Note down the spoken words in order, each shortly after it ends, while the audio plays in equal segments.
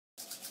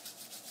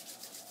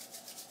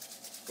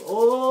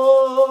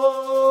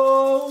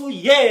Oh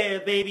yeah,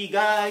 baby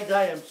guys,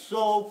 I am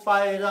so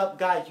fired up.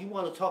 Guys, you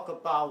want to talk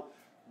about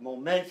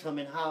momentum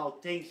and how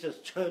things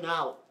just turn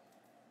out.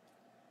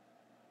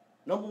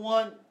 Number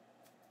one,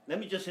 let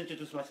me just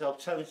introduce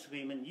myself, Terrence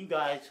Freeman. You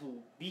guys who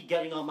be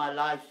getting on my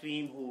live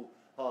stream, who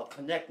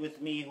connect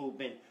with me, who've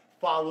been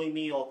following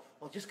me, or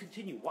just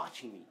continue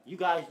watching me. You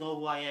guys know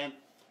who I am.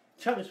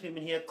 Terrence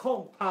Freeman here,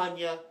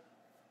 Compagna,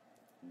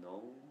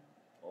 known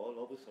all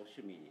over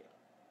social media.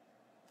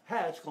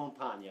 Has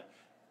Compagna.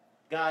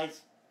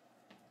 Guys,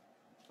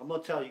 I'm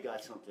going to tell you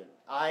guys something.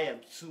 I am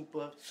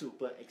super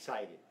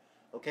excited.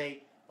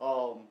 Okay?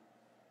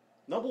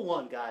 Number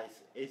one, guys,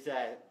 is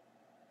that,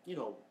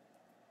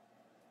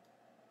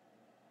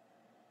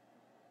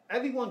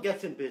 everyone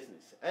gets in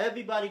business.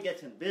 Everybody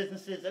gets in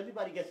businesses.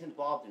 Everybody gets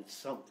involved in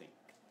something.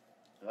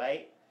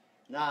 Right?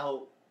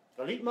 Now,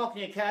 Elite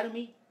Marketing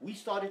Academy, we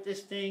started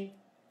this thing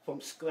from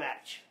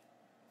scratch.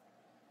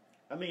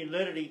 I mean,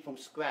 literally from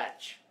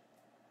scratch.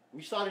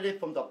 We started it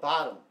from the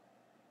bottom.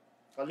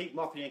 Elite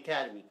Marketing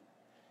Academy.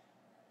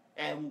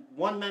 And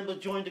one member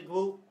joined the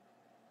group.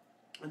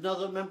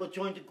 Another member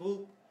joined the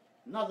group.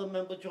 Another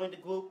member joined the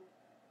group.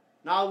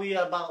 Now we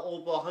are about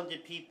over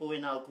 100 people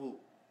in our group.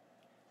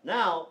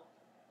 Now,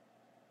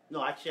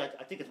 no, actually,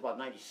 I think it's about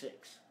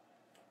 96.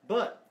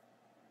 But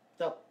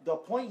the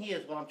point here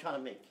is what I'm trying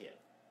to make here.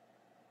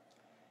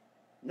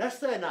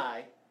 Nesta and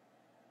I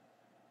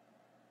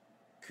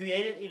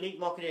created Elite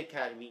Marketing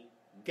Academy,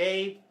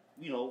 gave,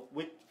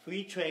 with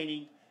free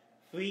training,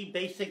 free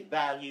basic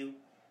value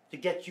to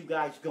get you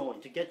guys going,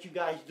 to get you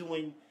guys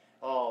doing,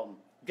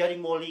 getting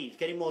more leads,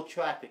 getting more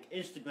traffic,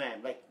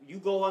 Instagram. Like, you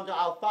go under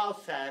our files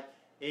tab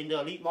in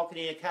the Elite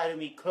Marketing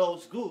Academy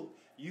closed group,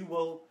 you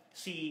will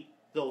see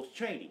those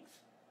trainings.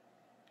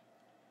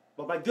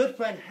 But my good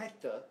friend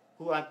Hector,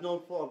 who I've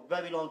known for a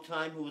very long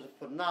time, who is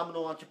a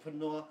phenomenal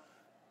entrepreneur,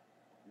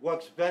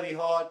 works very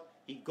hard,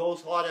 he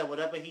goes hard at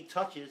whatever he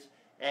touches,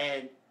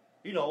 and,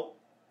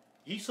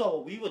 he saw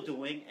what we were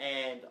doing,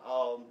 and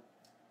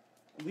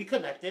we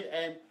connected,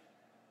 and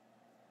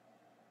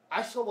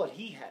I saw what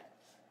he has,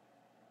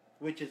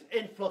 which is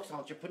Influx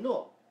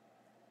Entrepreneur.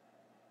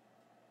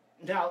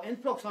 Now,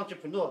 Influx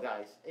Entrepreneur,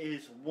 guys,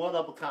 is one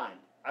of a kind.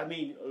 I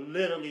mean,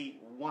 literally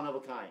one of a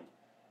kind.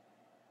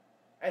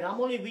 And I'm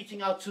only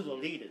reaching out to the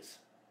leaders.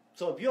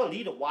 So if you're a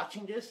leader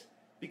watching this,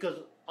 because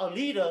a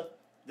leader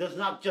does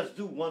not just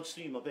do one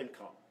stream of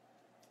income.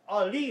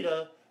 A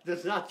leader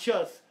does not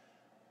just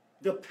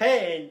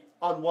depend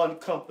on one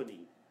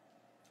company.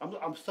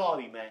 I'm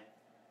sorry, man.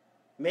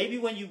 Maybe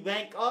when you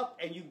rank up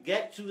and you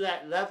get to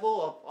that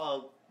level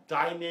of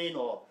diamond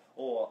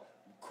or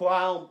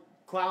crown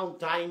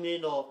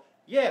diamond, or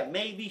yeah,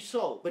 maybe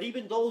so. But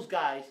even those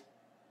guys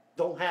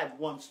don't have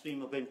one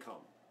stream of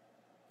income.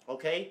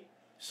 Okay?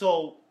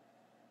 So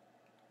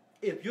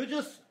if you're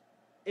just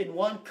in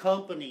one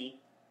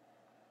company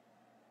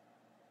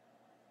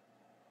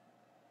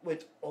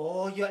with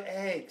all your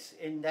eggs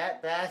in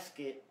that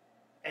basket,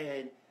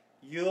 and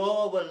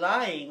you're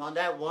relying on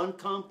that one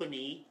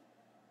company,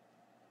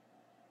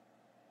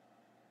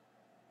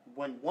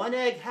 when one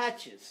egg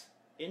hatches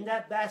in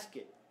that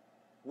basket,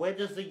 where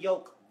does the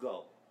yolk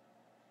go?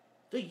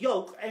 The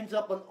yolk ends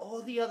up on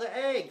all the other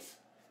eggs.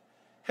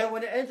 And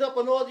when it ends up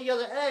on all the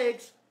other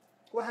eggs,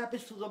 what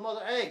happens to the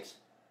mother eggs?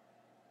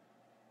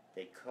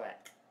 They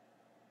crack.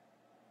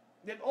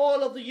 Then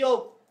all of the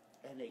yolk,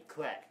 and they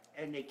crack,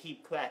 and they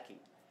keep cracking.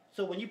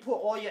 So when you put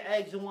all your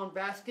eggs in one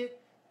basket,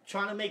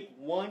 trying to make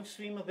one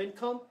stream of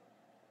income,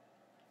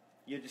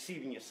 you're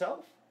deceiving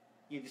yourself,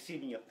 you're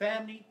deceiving your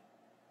family,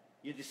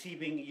 you're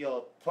deceiving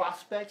your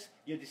prospects,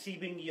 you're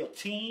deceiving your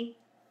team,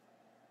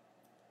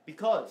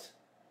 because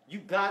you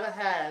gotta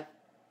have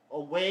a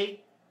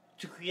way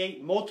to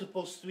create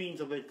multiple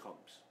streams of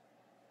incomes.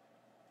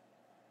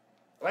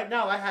 Right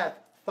now I have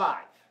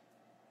 5.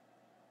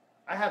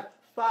 I have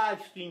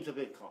 5 streams of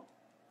income.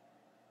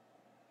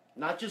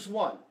 Not just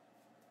one.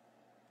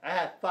 I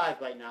have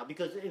 5 right now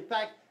because, in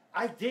fact,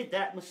 I did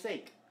that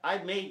mistake. I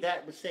made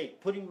that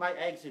mistake, putting my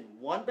eggs in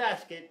one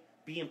basket,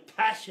 being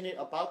passionate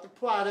about the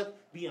product,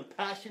 being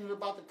passionate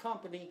about the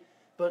company.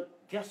 But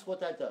guess what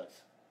that does?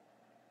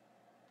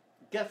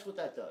 Guess what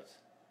that does?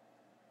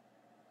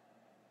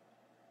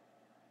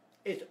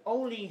 It's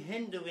only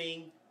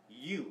hindering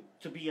you,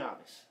 to be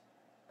honest.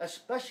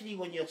 Especially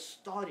when you're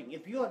starting.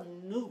 If you're a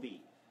newbie,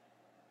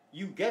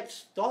 you get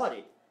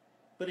started.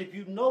 But if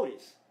you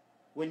notice,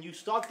 when you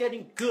start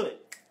getting good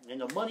and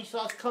the money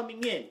starts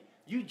coming in,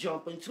 you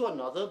jump into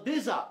another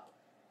biz op.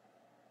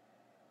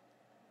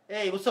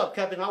 Hey, what's up,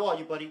 Kevin? How are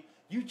you, buddy?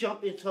 You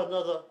jump into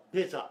another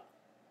biz op.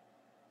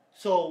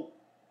 So,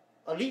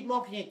 Elite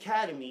Marketing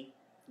Academy,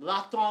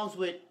 locked arms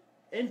with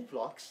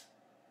Influx,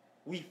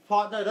 we've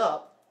partnered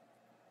up.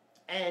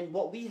 And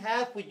what we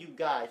have for you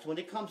guys, when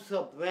it comes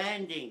to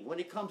branding, when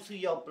it comes to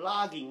your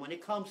blogging, when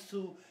it comes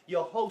to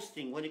your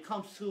hosting, when it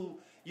comes to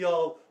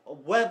your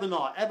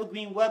webinar,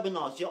 evergreen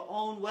webinars, your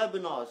own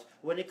webinars,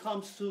 when it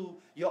comes to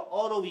your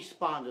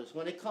autoresponders,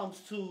 when it comes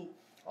to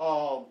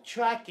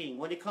tracking,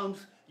 when it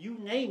comes, you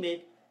name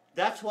it,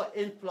 That's what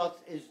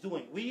Influx is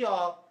doing. We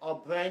are a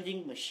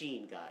branding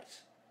machine,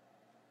 guys.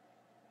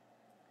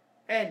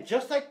 And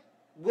just like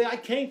where I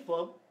came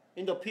from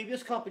in the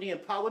previous company,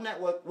 Empower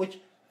Network, which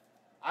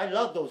I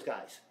love those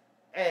guys.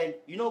 And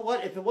you know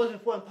what? If it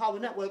wasn't for Empower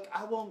Network,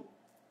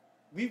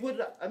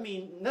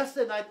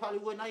 Nesta and I probably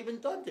would not even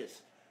done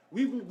this.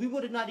 We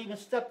would have not even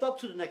stepped up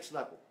to the next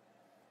level.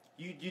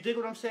 You dig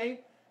what I'm saying?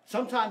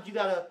 Sometimes you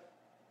gotta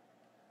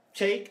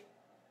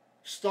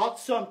start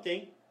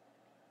something,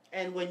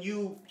 and when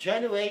you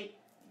generate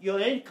your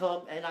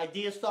income and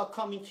ideas start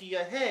coming to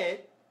your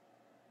head,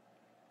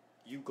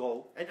 you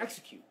go and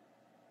execute.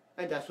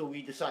 And that's what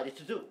we decided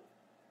to do.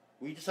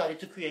 We decided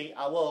to create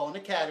our own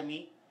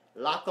academy,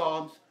 lock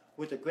arms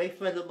with a great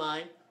friend of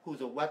mine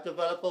who's a web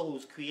developer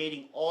who's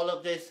creating all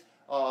of this,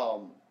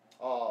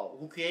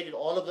 who created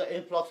all of the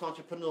Influx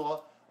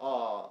Entrepreneur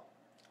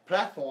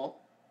platform,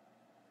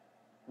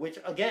 which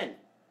again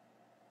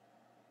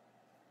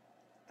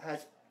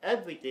has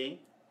everything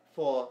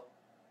for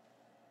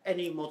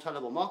any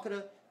multi-level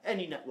marketer,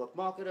 any network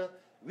marketer,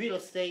 real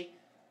estate,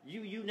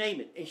 you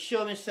name it,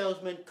 insurance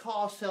salesman,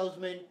 car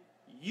salesman,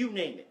 you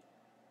name it.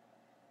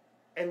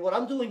 And what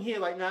I'm doing here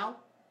right now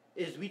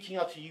is reaching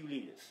out to you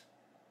leaders.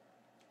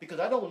 Because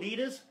I know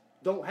leaders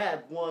don't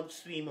have one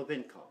stream of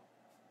income.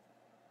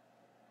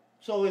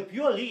 So if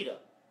you're a leader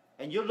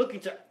and you're looking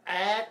to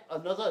add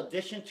another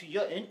addition to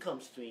your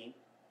income stream,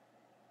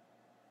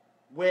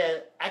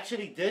 where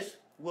actually this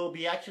will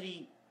be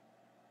actually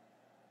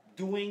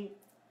doing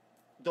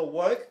the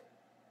work,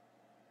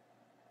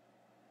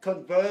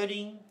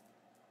 converting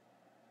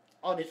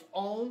on its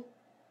own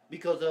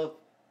because of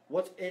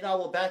what's in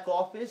our back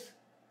office,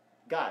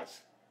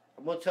 guys,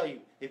 I'm going to tell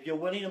you, if you're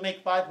willing to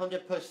make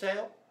 500 per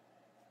sale,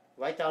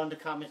 write down in the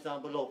comments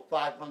down below,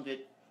 500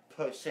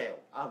 per sale.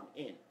 I'm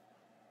in.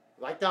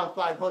 Write down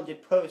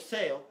 500 per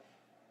sale,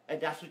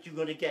 and that's what you're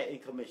going to get in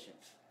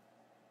commissions.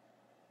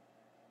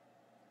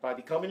 By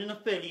becoming an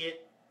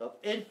affiliate of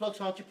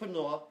Influx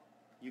Entrepreneur,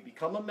 you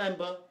become a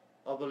member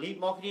of Elite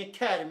Marketing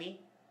Academy,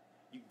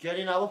 you get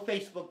in our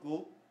Facebook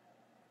group,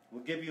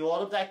 we'll give you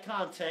all of that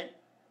content,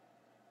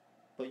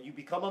 but you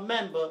become a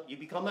member, you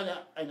become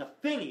an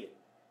affiliate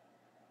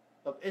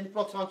of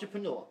Influx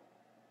Entrepreneur.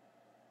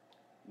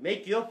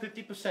 Make your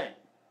 50%.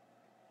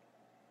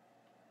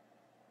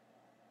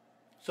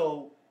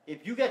 So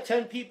if you get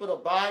 10 people to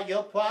buy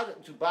your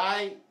product, to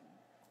buy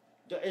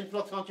the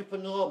Influx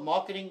Entrepreneur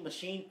Marketing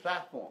Machine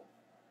platform,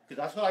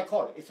 because that's what I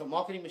call it, it's a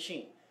marketing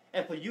machine.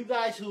 And for you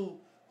guys who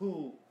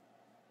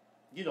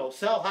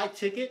sell high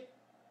ticket,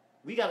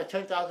 we got a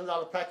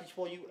 $10,000 package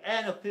for you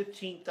and a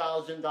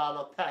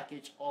 $15,000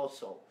 package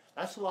also.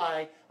 That's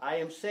why I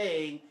am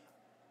saying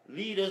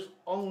leaders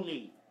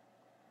only.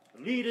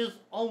 Leaders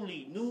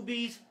only.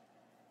 Newbies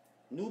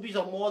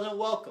are more than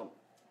welcome.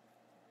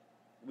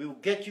 We'll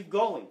get you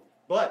going.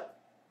 But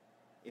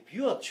if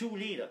you're a true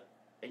leader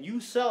and you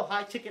sell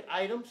high ticket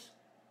items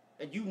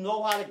and you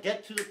know how to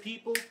get to the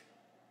people,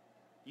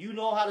 you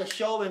know how to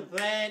show and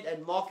brand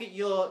and market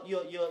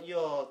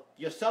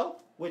yourself,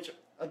 which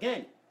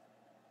again,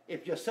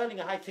 if you're selling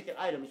a high ticket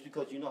item, it's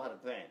because you know how to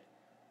brand.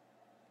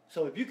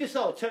 So if you can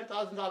sell a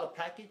 $10,000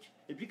 package,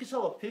 if you can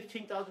sell a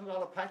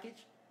 $15,000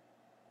 package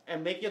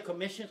and make your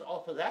commissions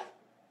off of that,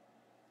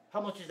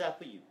 how much is that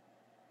for you?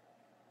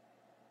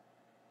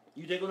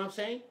 You dig what I'm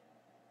saying?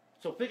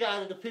 So figure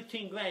out of the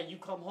 15 grand, you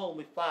come home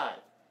with 5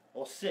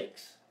 or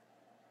 6.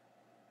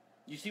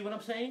 You see what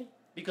I'm saying?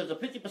 Because the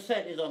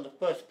 50% is on the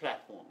first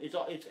platform.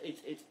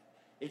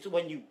 It's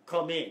when you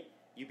come in.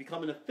 You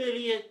become an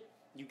affiliate.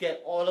 You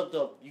get all of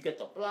you get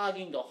the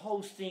blogging, the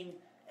hosting,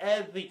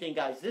 everything,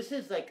 guys. This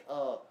is like,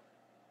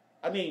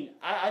 I've been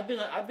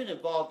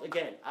involved,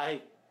 again,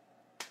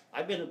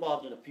 I've been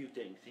involved in a few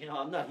things.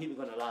 I'm not even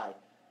going to lie.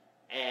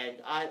 And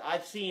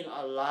I've seen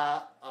a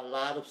lot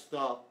of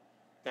stuff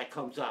that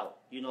comes out,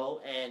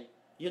 and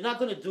you're not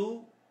going to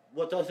do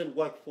what doesn't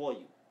work for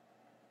you.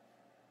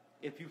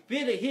 If you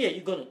feel it here,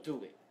 you're going to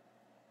do it.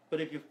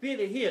 But if you feel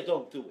it here,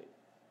 don't do it.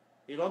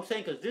 You know what I'm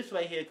saying? Because this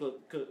right here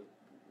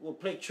will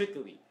play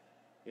trickery.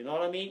 You know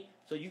what I mean?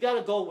 So you got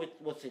to go with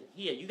what's in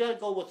here. You got to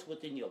go what's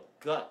within your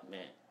gut,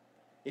 man.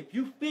 If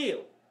you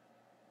feel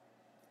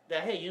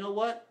that, hey, you know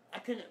what? I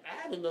can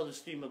add another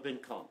stream of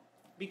income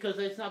because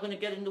it's not going to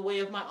get in the way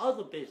of my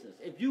other business.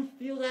 If you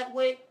feel that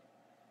way,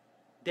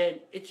 then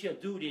it's your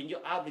duty and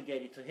you're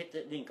obligated to hit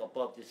the link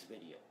above this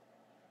video.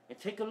 And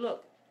take a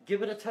look.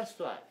 Give it a test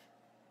drive.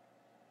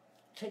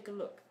 Take a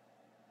look.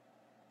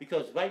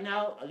 Because right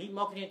now, Elite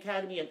Marketing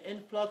Academy and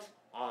Influx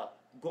are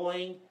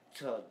going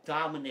to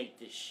dominate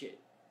this shit.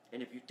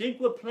 And if you think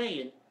we're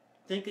playing,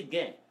 think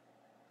again.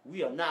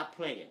 We are not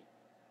playing.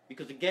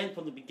 Because again,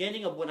 from the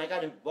beginning of when I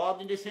got involved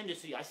in this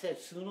industry, I said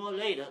sooner or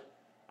later,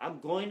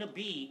 I'm going to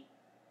be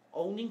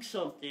owning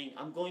something,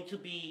 I'm going to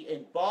be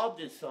involved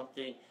in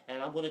something,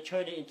 and I'm going to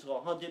turn it into a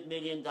 $100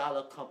 million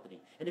company.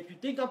 And if you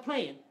think I'm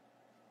playing,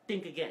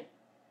 think again.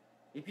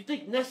 If you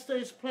think Nesta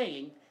is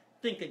playing,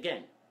 think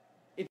again.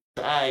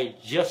 I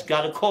just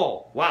got a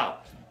call. Wow.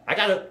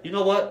 You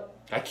know what?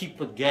 I keep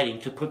forgetting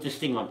to put this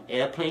thing on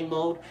airplane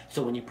mode.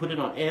 So when you put it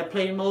on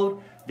airplane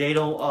mode, they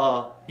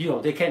don't,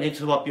 they can't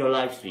interrupt your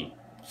live stream.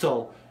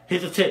 So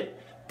here's a tip.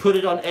 Put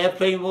it on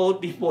airplane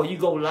mode before you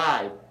go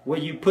live.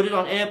 When you put it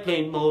on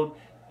airplane mode,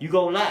 you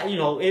go live,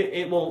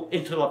 it won't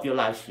interrupt your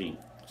live stream.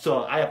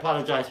 So I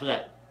apologize for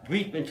that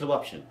brief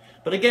interruption.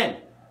 But again,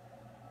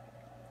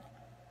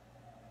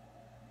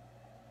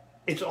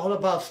 it's all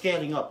about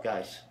scaling up,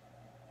 guys.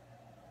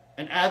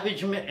 An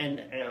average,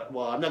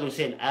 well, I'm not going to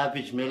say an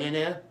average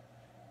millionaire,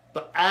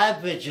 but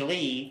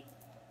averagely,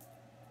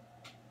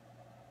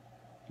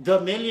 the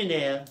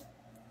millionaire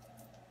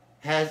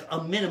has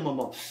a minimum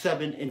of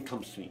 7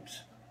 income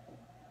streams.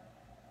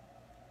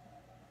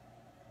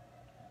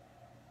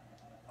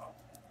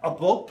 A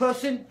broke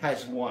person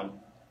has 1.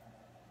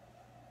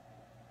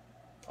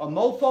 A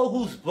mofo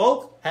who's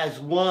broke has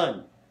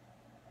 1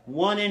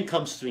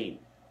 income stream.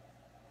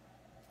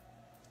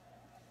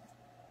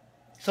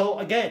 So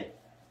again,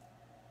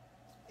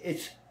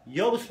 it's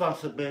your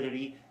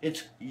responsibility,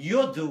 it's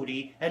your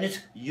duty, and it's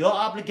your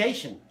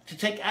obligation to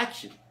take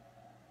action.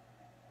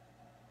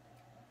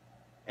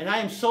 And I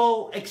am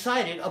so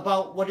excited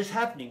about what is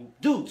happening.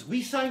 Dudes,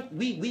 we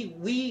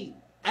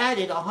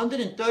added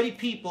 130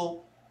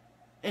 people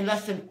in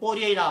less than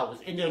 48 hours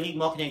in the Elite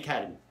Marketing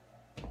Academy.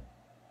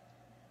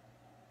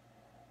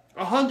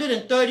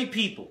 130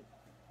 people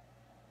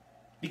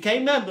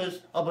became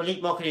members of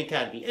Elite Marketing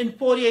Academy in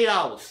 48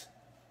 hours.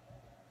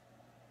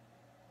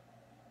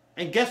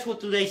 And guess what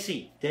do they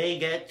see? They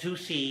get to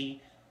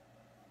see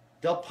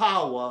the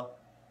power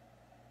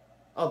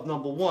of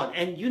number 1.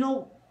 And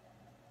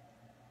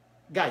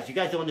guys, you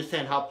guys don't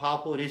understand how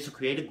powerful it is to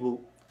create a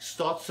group,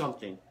 start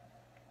something,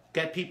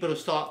 get people to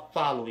start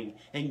following,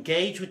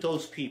 engage with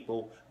those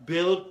people,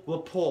 build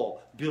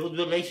rapport, build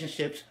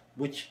relationships,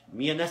 which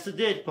me and Nessa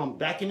did from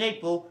back in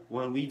April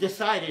when we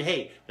decided,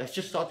 hey, let's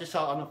just start this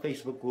out on a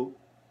Facebook group.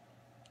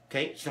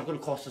 Okay, it's not going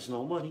to cost us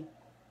no money.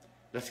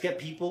 Let's get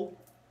people.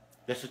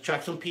 Let's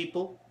attract some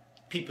people.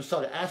 People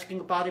started asking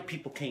about it.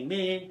 People came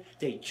in.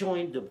 They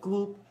joined the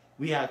group.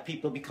 We have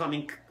people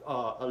becoming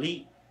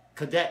elite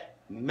cadet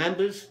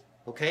members.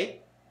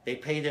 Okay? They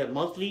pay their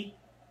monthly.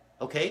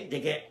 Okay? They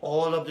get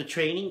all of the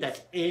training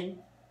that's in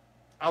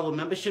our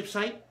membership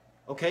site.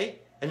 Okay?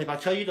 And if I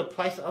tell you the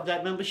price of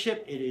that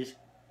membership, it is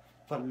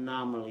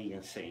phenomenally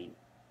insane.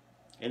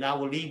 And I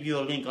will leave you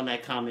a link on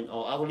that comment,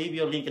 or I will leave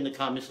you a link in the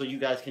comments so you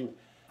guys can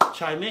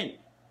chime in,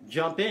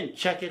 jump in,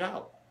 check it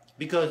out.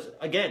 Because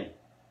again,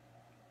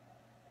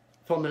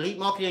 from Elite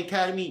Marketing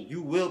Academy,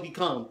 you will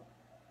become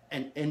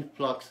an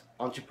influx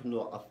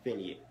entrepreneur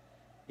affiliate.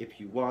 If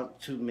you want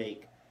to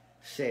make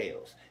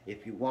sales,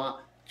 if you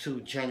want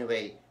to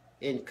generate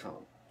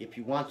income, if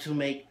you want to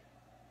make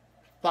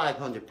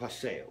 500 per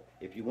sale,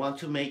 if you want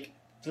to make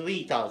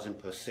 3,000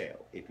 per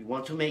sale, if you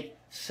want to make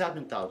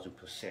 7,000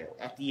 per sale,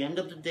 at the end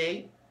of the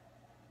day,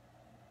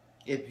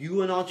 if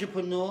you're an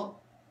entrepreneur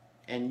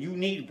and you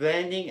need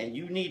branding and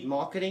you need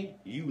marketing,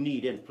 you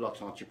need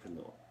influx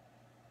entrepreneur.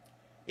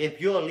 If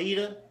you're a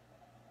leader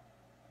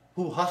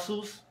who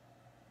hustles,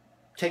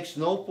 takes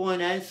no for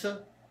an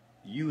answer,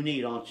 you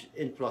need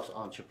influx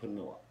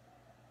entrepreneur.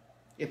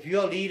 If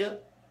you're a leader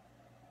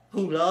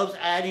who loves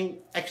adding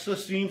extra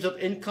streams of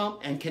income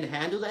and can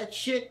handle that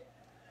shit,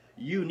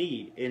 you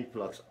need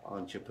influx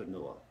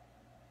entrepreneur.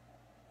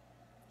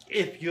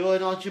 If you're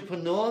an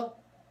entrepreneur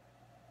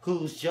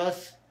who's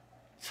just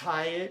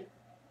tired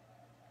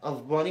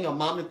of running a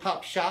mom and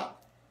pop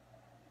shop,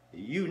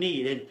 you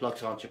need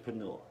influx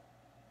entrepreneur.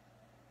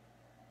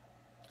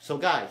 So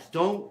guys,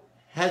 don't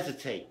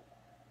hesitate.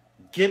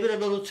 Give it a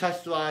little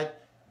test drive.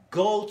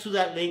 Go to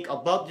that link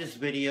above this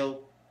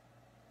video.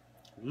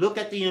 Look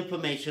at the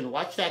information.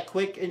 Watch that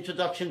quick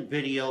introduction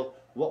video.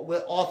 What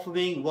we're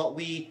offering,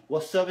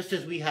 what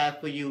services we have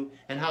for you,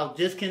 and how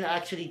this can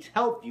actually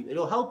help you.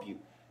 It'll help you.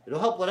 It'll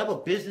help whatever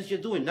business you're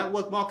doing.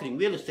 Network marketing,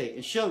 real estate,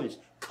 insurance,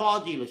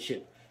 car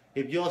dealership.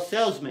 If you're a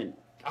salesman,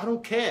 I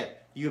don't care.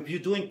 If you're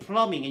doing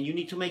plumbing and you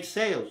need to make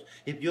sales.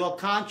 If you're a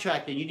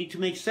contractor and you need to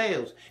make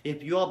sales.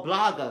 If you're a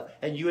blogger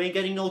and you ain't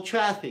getting no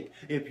traffic.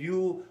 If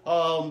you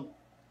an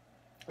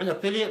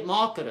affiliate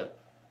marketer,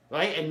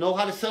 right, and know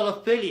how to sell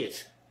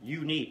affiliates,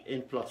 you need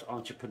influx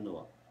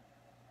entrepreneur.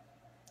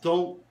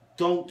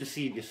 Don't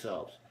deceive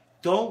yourselves.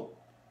 Don't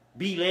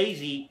be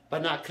lazy by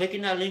not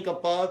clicking that link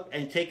above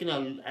and taking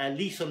at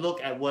least a look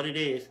at what it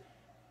is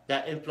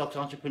that Influx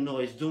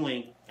Entrepreneur is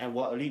doing and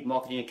what Elite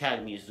Marketing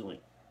Academy is doing.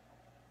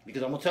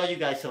 Because I'm going to tell you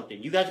guys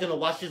something. You guys are going to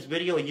watch this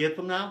video a year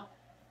from now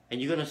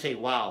and you're going to say,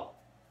 wow,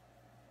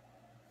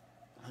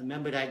 I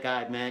remember that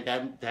guy, man.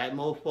 That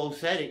mofo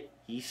said it.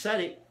 He said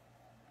it.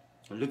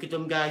 And look at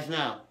them guys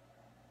now.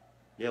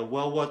 They're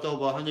well worth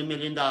over $100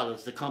 million.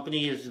 The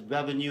company is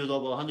revenued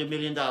over $100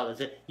 million.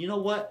 You know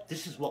what?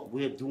 This is what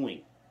we're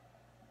doing.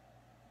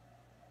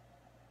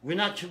 We're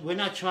not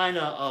trying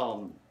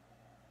to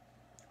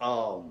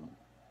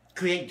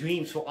create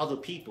dreams for other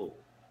people,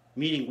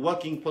 meaning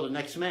working for the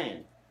next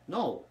man.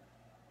 No.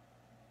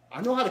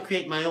 I know how to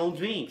create my own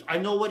dreams. I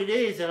know what it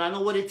is and I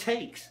know what it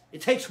takes.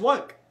 It takes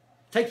work.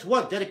 It takes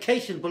work,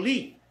 dedication,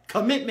 belief,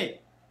 commitment.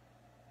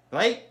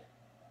 right?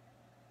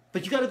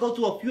 But you got to go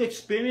through a few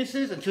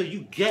experiences until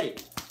you get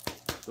it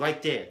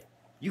right there.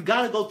 You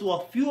got to go through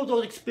a few of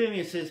those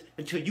experiences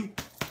until you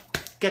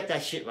get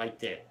that shit right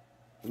there.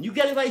 When you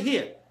get it right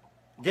here,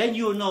 then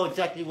you'll know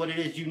exactly what it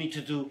is you need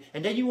to do.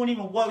 And then you won't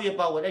even worry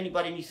about what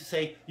anybody needs to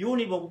say. You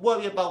won't even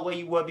worry about where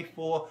you were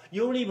before.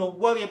 You won't even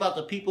worry about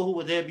the people who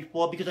were there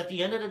before. Because at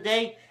the end of the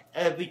day,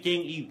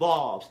 everything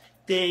evolves.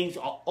 Things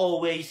are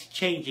always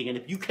changing. And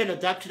if you can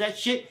adapt to that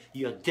shit,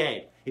 you're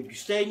dead. If you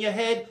stay in your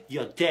head,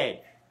 you're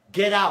dead.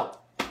 Get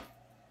out.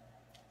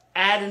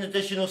 Add an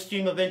additional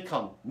stream of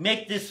income.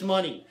 Make this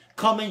money.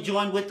 Come and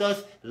join with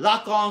us.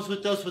 Lock arms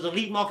with us with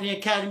Elite Marketing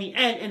Academy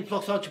and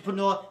Influx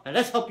Entrepreneur. And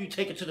let's help you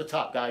take it to the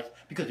top, guys.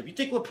 Because if you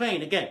think we're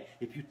playing, again,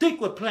 if you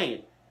think we're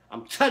playing,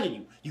 I'm telling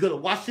you, you're going to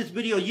watch this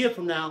video a year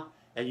from now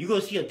and you're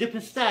going to see a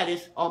different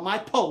status on my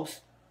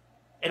post.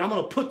 And I'm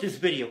going to put this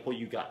video for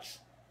you guys.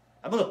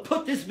 I'm going to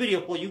put this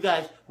video for you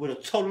guys with a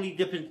totally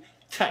different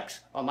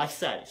text on my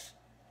status.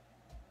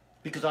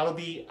 Because I'll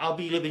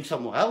be living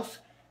somewhere else.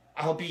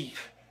 I'll be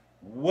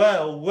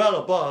well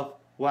above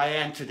where I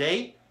am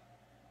today.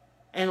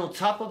 And on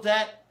top of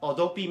that, oh,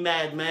 don't be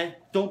mad, man.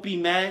 Don't be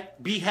mad.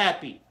 Be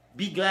happy.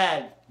 Be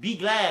glad. Be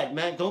glad,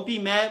 man. Don't be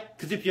mad.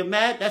 Because if you're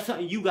mad, that's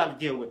something you got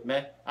to deal with,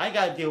 man. I ain't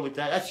got to deal with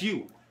that. That's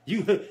you.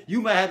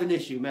 You might have an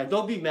issue, man.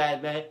 Don't be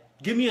mad, man.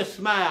 Give me a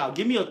smile.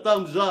 Give me a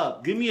thumbs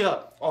up. Give me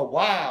a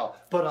wow.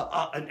 But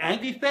an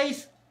angry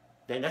face,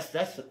 then that's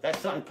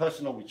something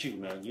personal with you,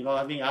 man. You know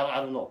what I mean? I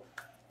don't know.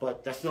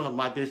 But that's none of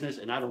my business,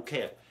 and I don't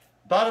care.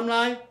 Bottom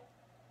line,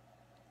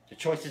 the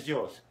choice is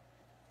yours.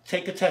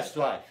 Take a test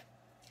drive.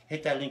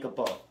 Hit that link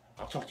above.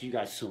 I'll talk to you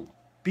guys soon.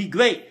 Be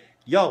great.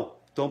 Yo,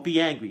 don't be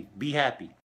angry. Be happy.